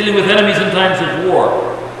to dealing with enemies in times of war,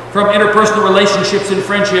 from interpersonal relationships and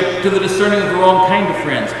friendship to the discerning of the wrong kind of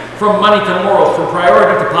friends, from money to morals, from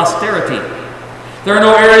priority to posterity. There are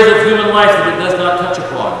no areas of human life that it does not touch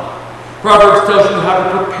upon. Proverbs tells you how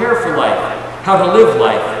to prepare for life, how to live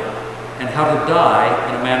life, and how to die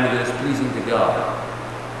in a manner that is pleasing to God.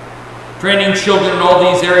 Training children in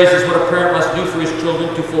all these areas is what a parent must do for his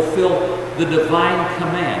children to fulfill the divine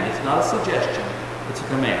command. It's not a suggestion, it's a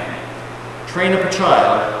command. Train up a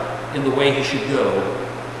child in the way he should go,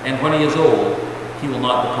 and when he is old, he will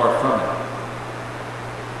not depart from it.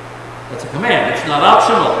 That's a command, it's not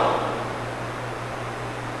optional.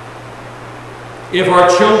 If our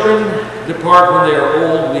children depart when they are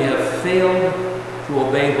old, we have failed to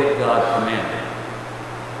obey what God commanded.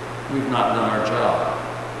 We've not done our job.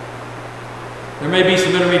 There may be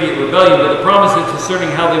some intermediate rebellion, but the promise is concerning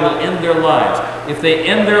how they will end their lives. If they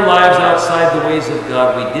end their lives outside the ways of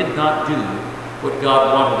God, we did not do what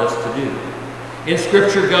God wanted us to do. In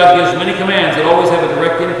Scripture, God gives many commands that always have a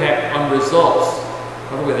direct impact on results.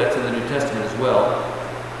 By the way, that's in the New Testament as well.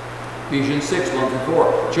 Ephesians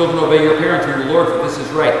 6:1-4. Children, obey your parents in the Lord, for this is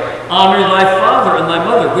right. Honor thy father and thy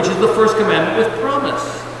mother, which is the first commandment with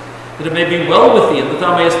promise, that it may be well with thee, and that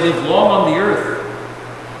thou mayest live long on the earth.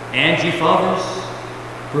 And ye fathers,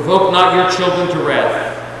 provoke not your children to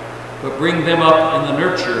wrath, but bring them up in the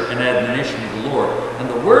nurture and admonition of the Lord. And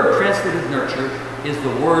the word translated nurture is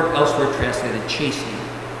the word elsewhere translated chastening.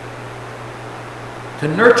 To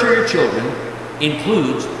nurture your children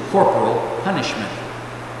includes corporal punishment.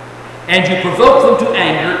 And you provoke them to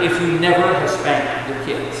anger if you never have spanked your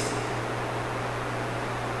kids.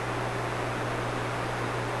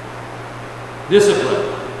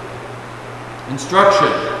 Discipline,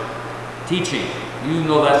 instruction, teaching. You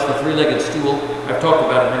know that's the three-legged stool. I've talked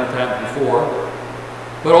about it many times before.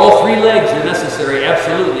 But all three legs are necessary,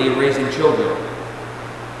 absolutely, in raising children.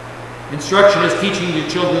 Instruction is teaching your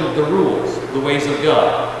children the rules, the ways of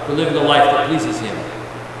God, for living a life that pleases Him.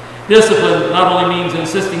 Discipline not only means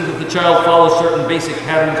insisting that the child follow certain basic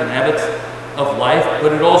patterns and habits of life,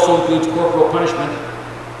 but it also includes corporal punishment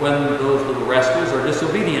when those little rascals are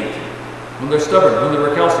disobedient, when they're stubborn, when they're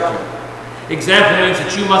recalcitrant. Example means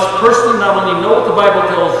that you must personally not only know what the Bible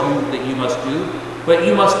tells you that you must do, but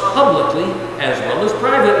you must publicly, as well as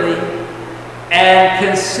privately, and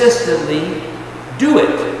consistently do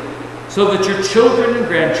it, so that your children and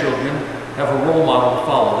grandchildren have a role model to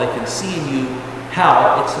follow. They can see in you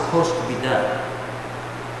how it's supposed to be done.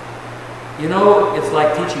 You know, it's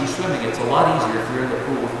like teaching swimming. It's a lot easier if you're in the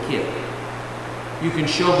pool with a kid. You can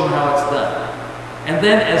show them how it's done. And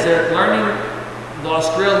then as they're learning the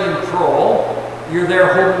Australian crawl, you're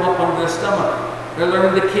there holding them up under their stomach. They're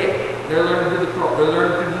learning to kick. They're learning to do the crawl. They're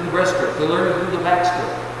learning to do the breaststroke. They're learning to do the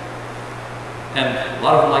backstroke. And a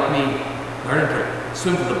lot of them, like me, learning to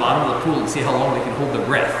swim to the bottom of the pool and see how long they can hold their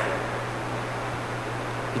breath.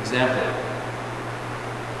 Example.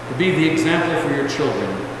 To be the example for your children,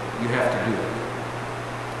 you have to do it.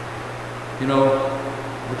 You know,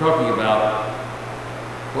 we're talking about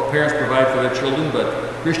what parents provide for their children,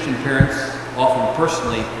 but Christian parents often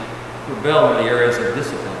personally rebel in the areas of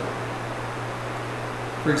discipline.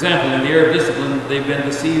 For example, in the area of discipline, they've been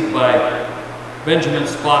deceived by Benjamin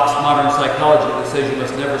Spock's modern psychology that says you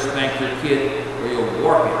must never spank your kid or you'll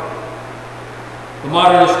warp him. The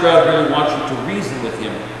modernist crowd really wants you to reason with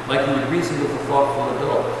him like you would reason with a thoughtful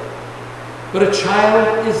adult. But a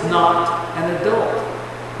child is not an adult.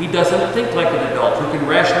 He doesn't think like an adult who can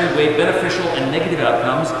rationally weigh beneficial and negative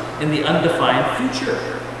outcomes in the undefined future.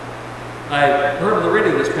 I heard on the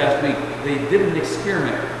radio this past week, they did an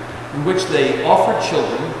experiment in which they offered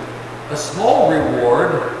children a small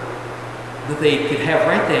reward that they could have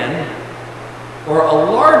right then, or a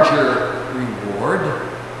larger reward,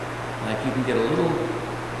 like you can get a little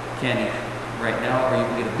candy right now, or you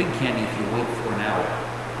can get a big candy if you wait for an hour.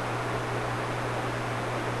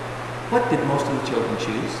 What did most of the children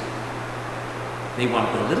choose? They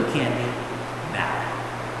wanted the little candy now.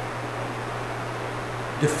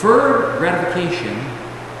 Deferred gratification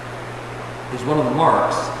is one of the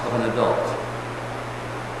marks of an adult,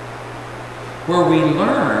 where we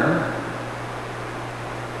learn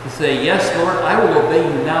to say, yes, Lord, I will obey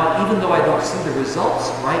you now, even though I don't see the results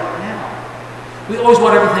right now. We always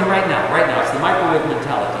want everything right now, right now. It's the microwave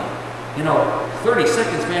mentality. You know, 30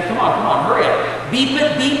 seconds, man, come on, hurry up. Beep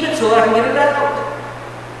it, so that I can get it out.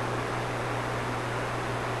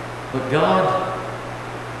 But God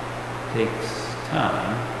takes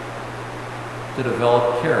time to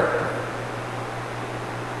develop character.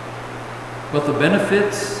 But the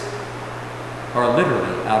benefits are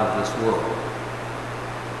literally out of this world.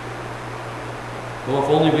 Well, if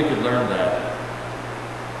only we could learn that.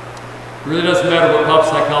 It really doesn't matter what pop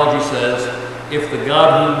psychology says if the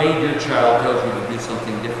God who made your child tells you to do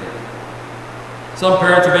something different. Some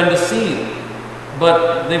parents have been deceived,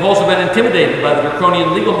 but they've also been intimidated by the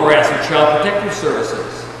draconian legal morass of child protective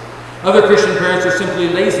services. Other Christian parents are simply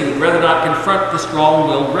lazy, would rather not confront the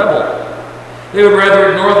strong-willed rebel. They would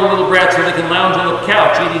rather ignore the little brat so they can lounge on the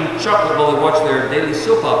couch eating chocolate while they watch their daily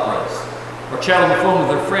soap operas, or chat on the phone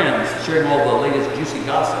with their friends, sharing all the latest juicy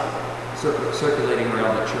gossip circulating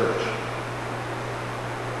around the church.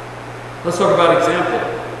 Let's talk about example.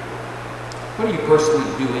 What are you personally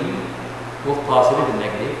doing, both positive and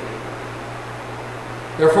negative?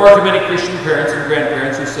 There are far too many Christian parents and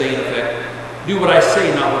grandparents who say, in effect, do what I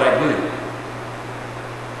say, not what I do.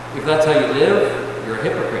 If that's how you live, you're a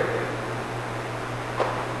hypocrite.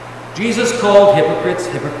 Jesus called hypocrites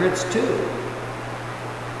hypocrites too.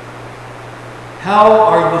 How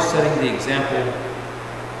are you setting the example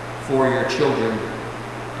for your children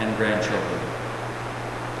and grandchildren?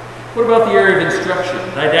 What about the area of instruction?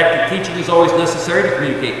 Didactic teaching is always necessary to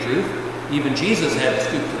communicate truth. Even Jesus had to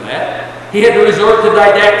stoop to that. He had to resort to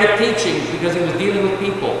didactic teaching because he was dealing with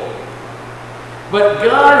people. But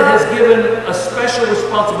God has given a special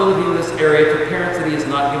responsibility in this area to parents that he has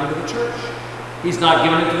not given to the church. He's not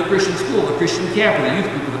given it to the Christian school, the Christian camp, or the youth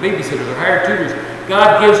group, or the babysitter, the hired tutors.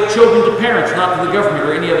 God gives children to parents, not to the government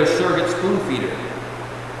or any other surrogate spoon feeder.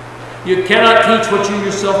 You cannot teach what you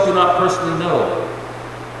yourself do not personally know.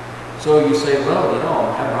 So you say, well,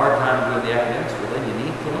 I'm having a hard time doing the academics. Well, then you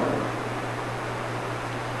need to learn.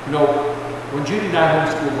 When Judy and I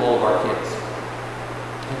homeschooled all of our kids,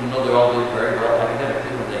 and they all did very well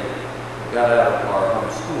academically when they got out of our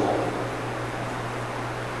home school,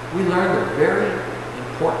 we learned a very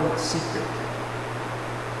important secret.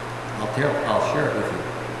 I'll share it with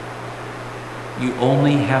you. You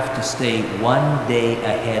only have to stay one day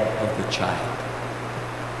ahead of the child.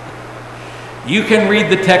 You can read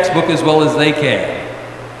the textbook as well as they can,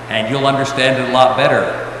 and you'll understand it a lot better.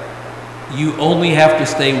 You only have to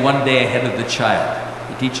stay one day ahead of the child.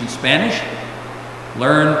 You teach in Spanish,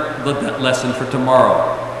 learn the lesson for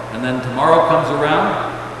tomorrow. And then tomorrow comes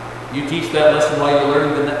around, you teach that lesson while you're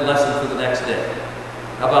learning the lesson for the next day.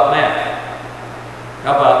 How about math?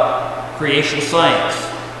 How about creation science?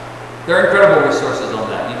 There are incredible resources on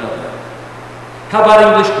that, you know that. How about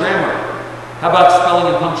English grammar? How about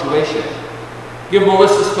spelling and punctuation? Give them a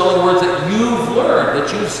list of spelling words that you've learned,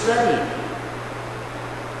 that you've studied.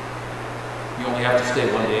 You only have to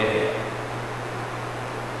stay one day ahead.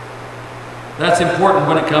 That's important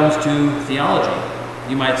when it comes to theology.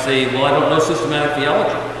 You might say, well, I don't know systematic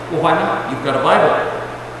theology. Well, why not? You've got a Bible.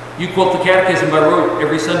 You quote the Catechism by rote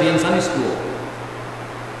every Sunday in Sunday school.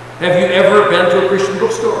 Have you ever been to a Christian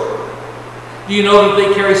bookstore? Do you know that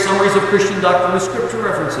they carry summaries of Christian doctrine with scripture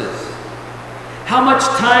references? How much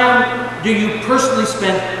time do you personally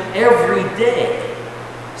spend every day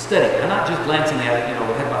studying? I'm not just glancing at it,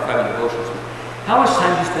 head by 5 devotions. How much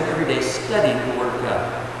time do you spend every day studying the Word of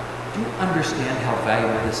God? Do you understand how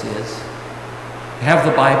valuable this is? To have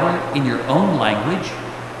the Bible in your own language.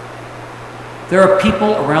 There are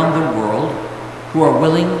people around the world who are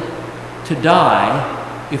willing to die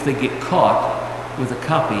if they get caught with a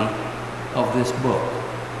copy of this book.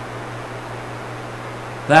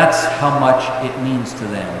 That's how much it means to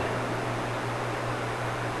them.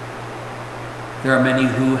 There are many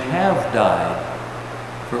who have died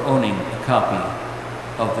for owning a copy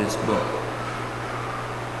of this book.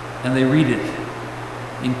 And they read it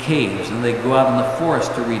in caves, and they go out in the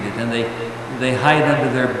forest to read it, and they hide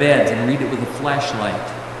under their beds and read it with a flashlight.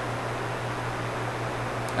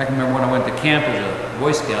 I can remember when I went to camp as a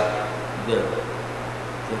Boy Scout, the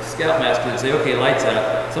scoutmaster would say, okay, lights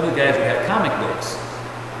out. Some of the guys would have comic books,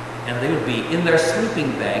 and they would be in their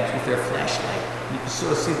sleeping bags with their flashlight. You could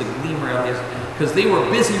sort of see the gleam around this, because they were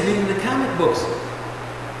busy reading the comic books.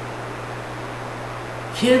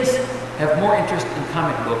 Kids have more interest in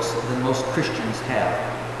comic books than most Christians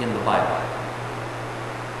have in the Bible.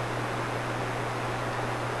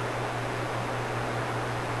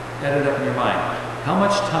 Add it up in your mind. How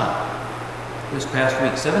much time this past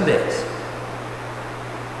week, 7 days,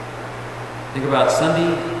 think about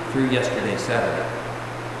Sunday through yesterday, Saturday.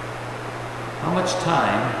 How much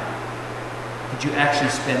time did you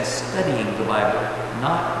actually spend studying the Bible,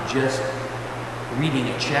 not just reading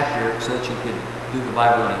a chapter so that you could do the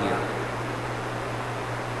Bible in a year?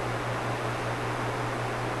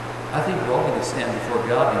 I think we're all going to stand before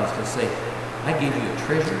God and He's going to say, I gave you a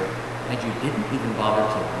treasure and you didn't even bother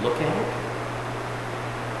to look at it.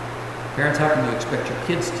 Parents, how can you expect your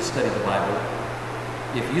kids to study the Bible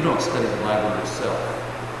if you don't study the Bible yourself?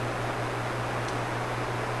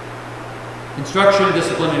 Instruction,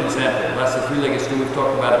 discipline, and example. That's the three-legged stool. We've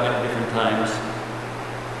talked about it many different times.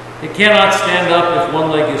 It cannot stand up if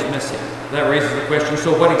one leg is missing. That raises the question,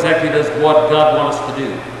 so what exactly does God want us to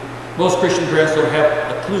do? Most Christian parents don't have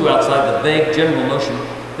a clue outside the vague general notion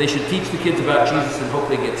they should teach the kids about Jesus and hope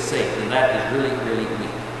they get saved, and that is really, really weak.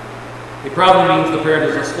 It probably means the parent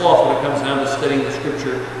is a sloth when it comes down to studying the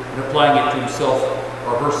Scripture and applying it to himself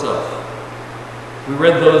or herself. We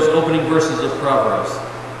read those opening verses of Proverbs.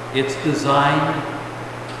 It's designed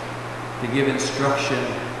to give instruction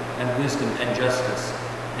and wisdom and justice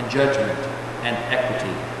and judgment and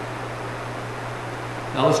equity.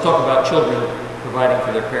 Now let's talk about children providing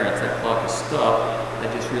for their parents. That clock is stopped.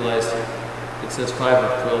 I just realized it says 5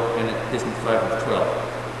 of 12 and it isn't 5 of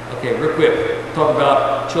 12. Okay, real quick, talk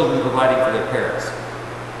about children providing for their parents.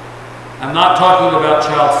 I'm not talking about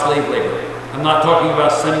child slave labor. I'm not talking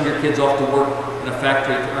about sending your kids off to work in a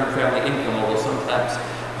factory to earn family income, although sometimes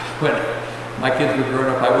when my kids were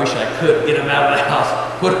growing up, I wish I could get them out of the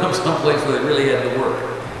house, put them someplace where they really had to work.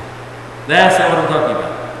 That's not what I'm talking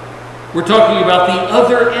about. We're talking about the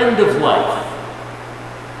other end of life.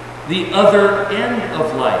 The other end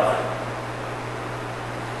of life.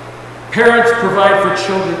 Parents provide for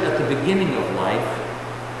children at the beginning of life.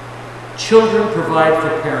 Children provide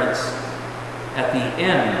for parents at the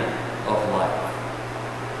end of life.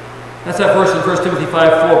 That's that verse in 1 Timothy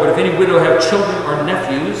 5:4. But if any widow have children or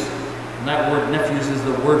nephews, and that word nephews is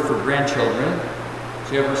the word for grandchildren,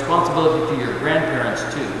 so you have responsibility to your grandparents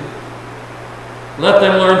too. Let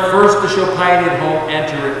them learn first to show piety at home and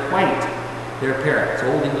to requite their parents.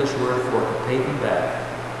 Old English word for to pay them back.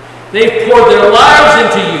 They've poured their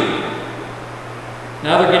lives into you.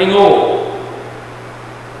 Now they're getting old.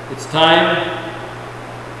 It's time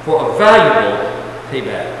for a valuable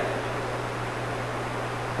payback.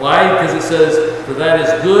 Why? Because it says, for that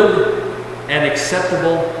is good and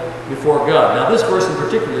acceptable before God. Now this verse in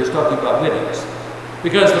particular is talking about widows.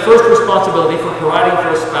 Because the first responsibility for providing for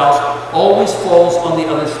a spouse always falls on the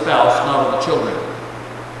other spouse, not on the children.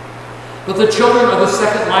 But the children are the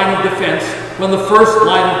second line of defense when the first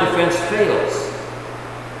line of defense fails.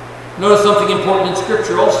 Notice something important in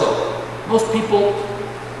Scripture also. Most people,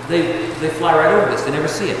 they fly right over this. They never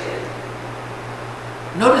see it.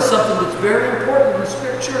 Notice something that's very important in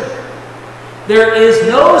Scripture. There is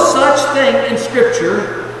no such thing in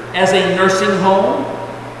Scripture as a nursing home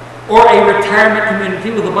or a retirement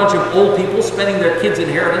community with a bunch of old people spending their kids'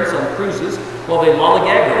 inheritance on cruises while they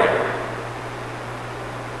lollygag around.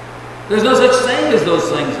 There's no such thing as those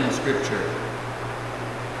things in Scripture.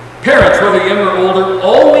 Parents, whether young or older,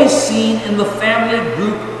 always seen in the family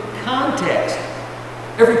group context.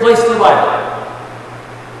 Every place in the Bible.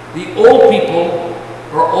 The old people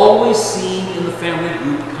are always seen in the family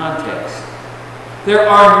group context. There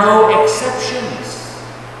are no exceptions.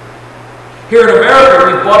 Here in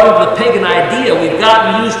America, we've bought into the pagan idea. We've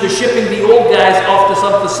gotten used to shipping the old guys off to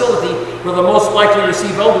some facility where they're most likely to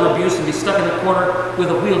receive elder abuse and be stuck in a corner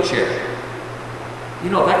with a wheelchair. You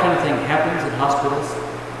know, that kind of thing happens in hospitals,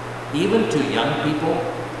 even to young people.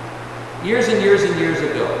 Years and years and years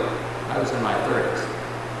ago, I was in my 30s,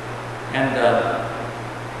 and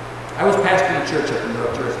I was pastoring a church up in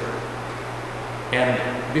North Jersey. And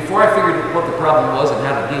before I figured what the problem was and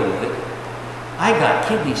how to deal with it, I got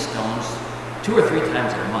kidney stones 2 or 3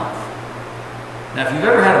 times a month. Now, if you've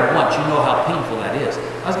ever had them once, you know how painful that is.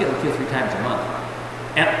 I was getting them 2 or 3 times a month.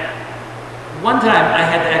 And one time, I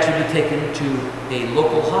had to actually be taken to a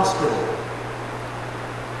local hospital.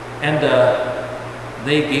 And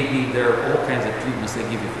they gave me all kinds of treatments they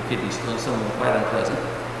give you for kidney stones, some of them quite unpleasant.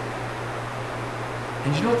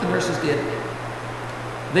 And you know what the nurses did?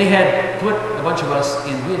 They had put a bunch of us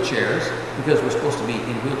in wheelchairs, because we're supposed to be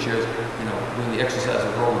in wheelchairs, you know, doing the exercise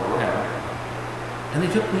of rolling around. And they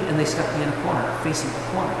took me and they stuck me in a corner, facing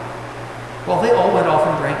a corner. Well, they all went off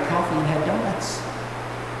and drank coffee and had donuts.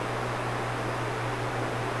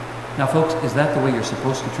 Now, folks, is that the way you're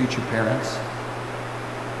supposed to treat your parents?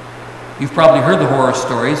 You've probably heard the horror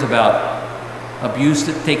stories about abuse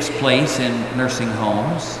that takes place in nursing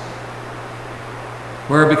homes,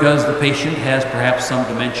 where because the patient has perhaps some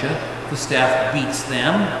dementia, the staff beats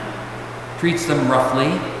them, treats them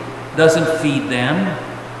roughly, doesn't feed them.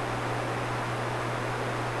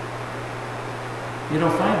 You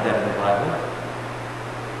don't find that in the Bible.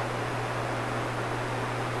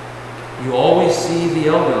 You always see the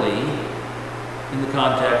elderly in the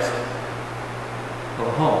context of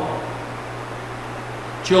a home.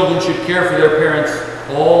 Children should care for their parents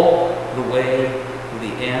all the way to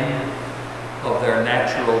the end of their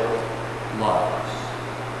natural lives.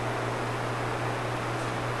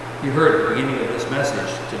 You heard at the beginning of this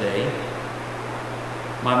message today,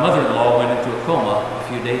 my mother-in-law went into a coma a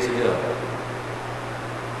few days ago.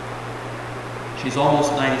 She's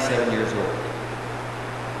almost 97 years old.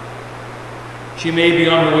 She may be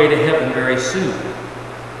on her way to heaven very soon.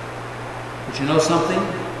 But you know something?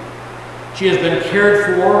 She has been cared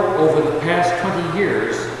for over the past 20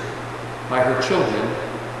 years by her children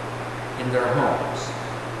in their homes.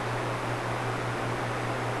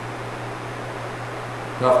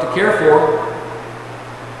 Tough to care for.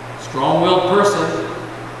 Strong-willed person.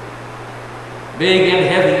 Big and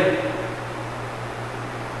heavy.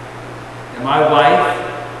 And my wife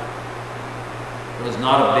was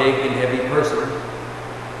not a big and heavy person.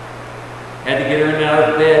 Had to get her in and out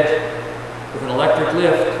of bed with an electric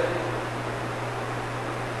lift.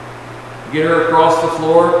 Get her across the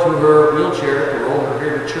floor to her wheelchair to roll her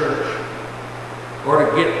here to church. Or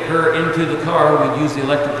to get her into the car, we'd use the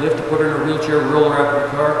electric lift to put her in her wheelchair, roll her out of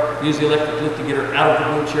the car, use the electric lift to get her out of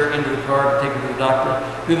the wheelchair, into the car, to take her to the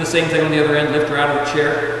doctor. Do the same thing on the other end, lift her out of the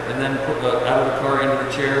chair, and then put out of the car into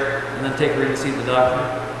the chair, and then take her in to see the doctor.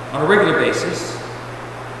 On a regular basis,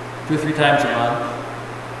 2 or 3 times a month.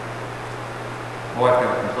 My wife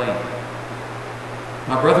never complained.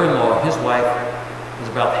 My brother-in-law, his wife, was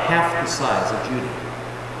about half the size of Judy.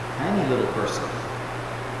 Tiny little person.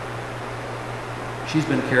 She's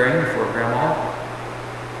been caring for Grandma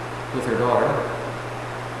with her daughter.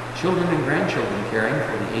 children and grandchildren caring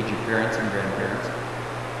for the aged parents and grandparents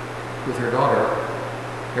with her daughter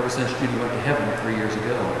ever since Judy went to heaven 3 years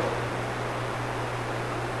ago.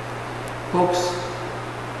 Folks,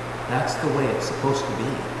 that's the way it's supposed to be.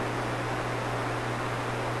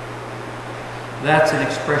 That's an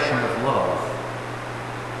expression of love.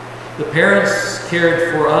 The parents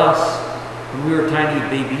cared for us when we were tiny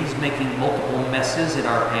babies, making multiple messes in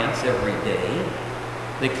our pants every day.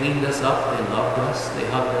 They cleaned us up, they loved us, they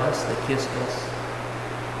hugged us, they kissed us.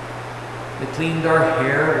 They cleaned our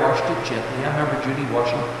hair, washed it gently. I remember Judy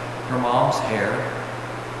washing her mom's hair,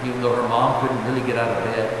 even though her mom couldn't really get out of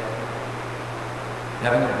bed.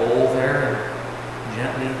 Having a bowl there and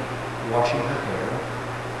gently washing her hair.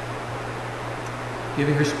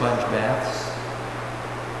 Giving her sponge baths.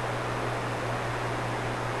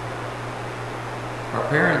 Our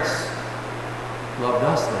parents loved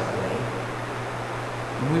us that way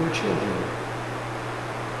when we were children.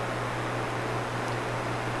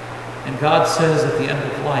 And God says at the end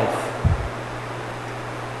of life,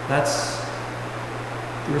 that's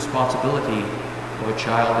the responsibility of a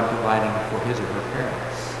child in providing for his or her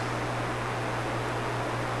parents.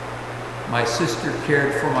 My sister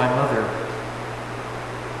cared for my mother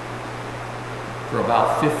for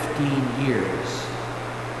about 15 years.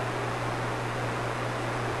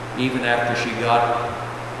 Even after she got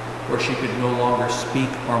where she could no longer speak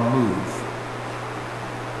or move.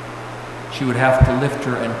 She would have to lift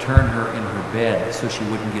her and turn her in her bed so she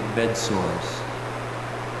wouldn't get bed sores.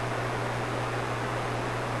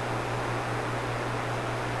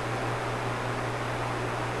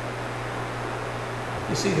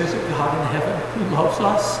 You see, there's a God in heaven who loves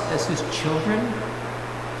us as his children.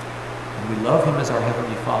 And we love him as our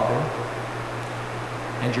Heavenly Father.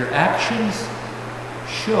 And your actions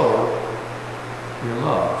show your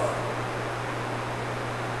love.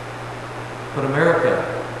 But America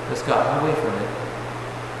has gotten away from it.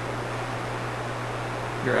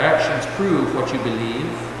 Your actions prove what you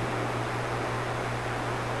believe.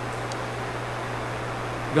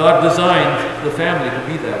 God designed the family to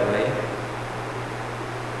be that way.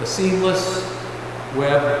 A seamless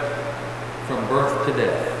web from birth to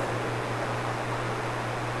death.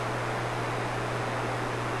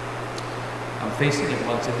 I'm facing it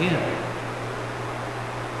once again.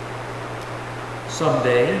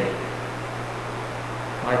 Someday,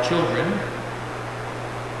 my children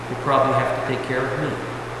will probably have to take care of me.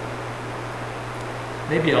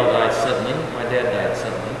 Maybe I'll die suddenly. My dad died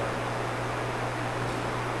suddenly.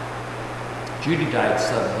 Judy died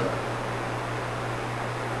suddenly.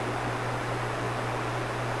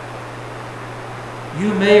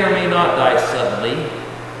 You may or may not die suddenly.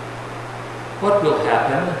 What will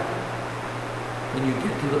happen when you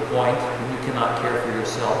get to the point when you cannot care for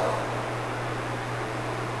yourself?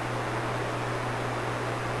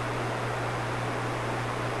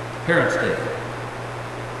 Parents' Day.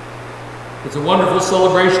 It's a wonderful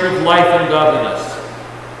celebration of life and godliness.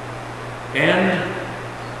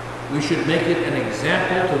 And we should make it an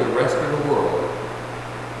example to the rest of the world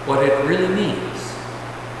what it really means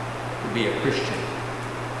to be a Christian.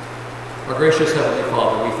 Our gracious Heavenly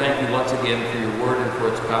Father, we thank you once again for your word and for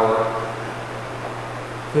its power,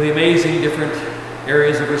 for the amazing different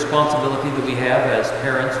areas of responsibility that we have as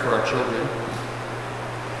parents for our children,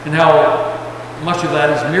 and how much of that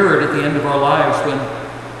is mirrored at the end of our lives when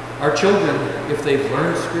our children, if they've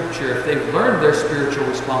learned Scripture, if they've learned their spiritual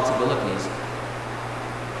responsibilities,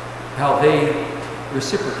 how they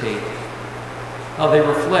reciprocate, how they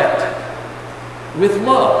reflect with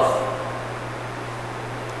love.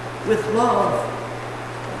 With love.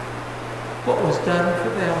 What was done for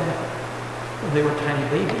them when they were tiny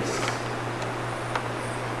babies.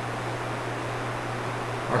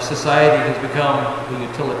 Our society has become a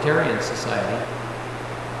utilitarian society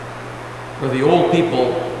where the old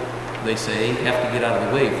people, they say, have to get out of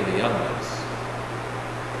the way for the young ones.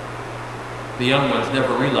 The young ones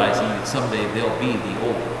never realizing that someday they'll be the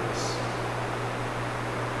old ones.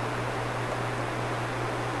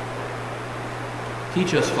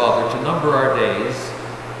 Teach us, Father, to number our days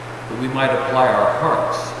that we might apply our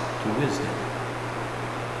hearts to wisdom.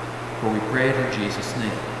 For we pray it in Jesus'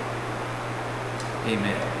 name.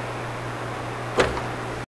 Amen.